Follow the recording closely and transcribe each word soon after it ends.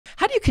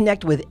How do you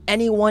connect with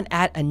anyone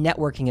at a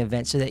networking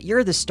event so that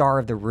you're the star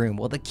of the room?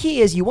 Well, the key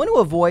is you want to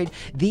avoid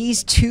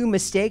these two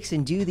mistakes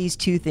and do these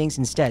two things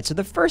instead. So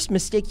the first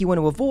mistake you want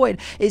to avoid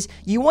is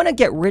you want to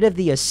get rid of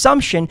the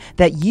assumption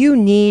that you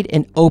need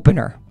an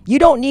opener. You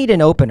don't need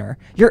an opener.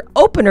 Your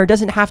opener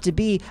doesn't have to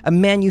be a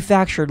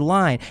manufactured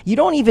line. You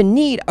don't even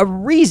need a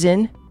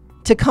reason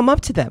to come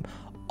up to them.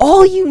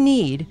 All you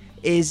need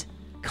is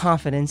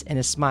confidence and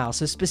a smile.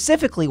 So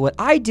specifically what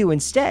I do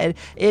instead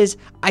is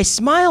I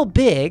smile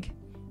big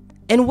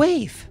and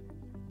wave.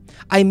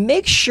 I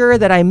make sure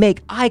that I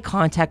make eye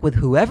contact with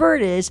whoever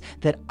it is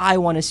that I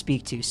want to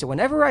speak to. So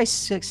whenever I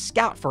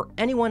scout for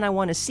anyone I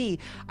want to see,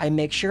 I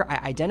make sure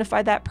I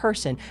identify that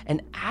person.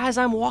 And as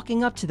I'm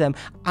walking up to them,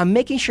 I'm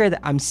making sure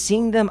that I'm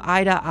seeing them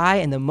eye to eye.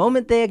 And the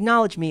moment they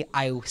acknowledge me,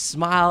 I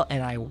smile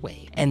and I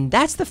wave. And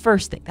that's the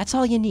first thing. That's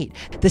all you need.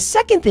 The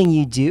second thing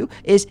you do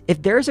is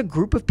if there's a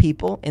group of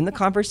people in the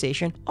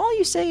conversation, all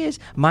you say is,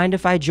 "Mind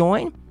if I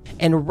join?"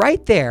 And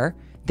right there,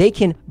 they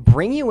can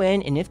bring you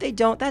in, and if they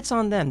don't, that's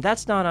on them.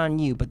 That's not on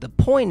you. But the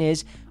point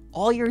is,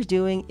 all you're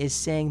doing is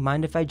saying,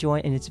 "Mind if I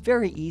join?" And it's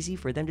very easy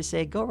for them to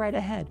say, "Go right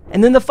ahead."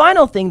 And then the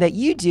final thing that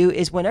you do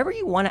is whenever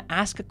you want to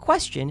ask a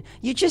question,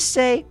 you just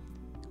say,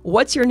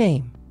 "What's your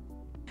name?"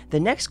 The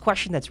next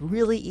question that's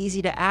really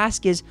easy to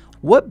ask is,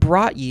 "What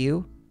brought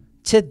you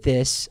to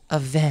this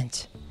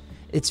event?"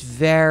 It's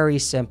very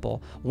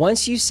simple.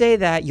 Once you say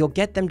that, you'll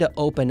get them to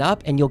open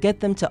up and you'll get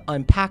them to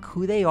unpack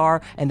who they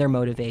are and their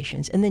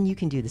motivations, and then you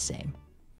can do the same.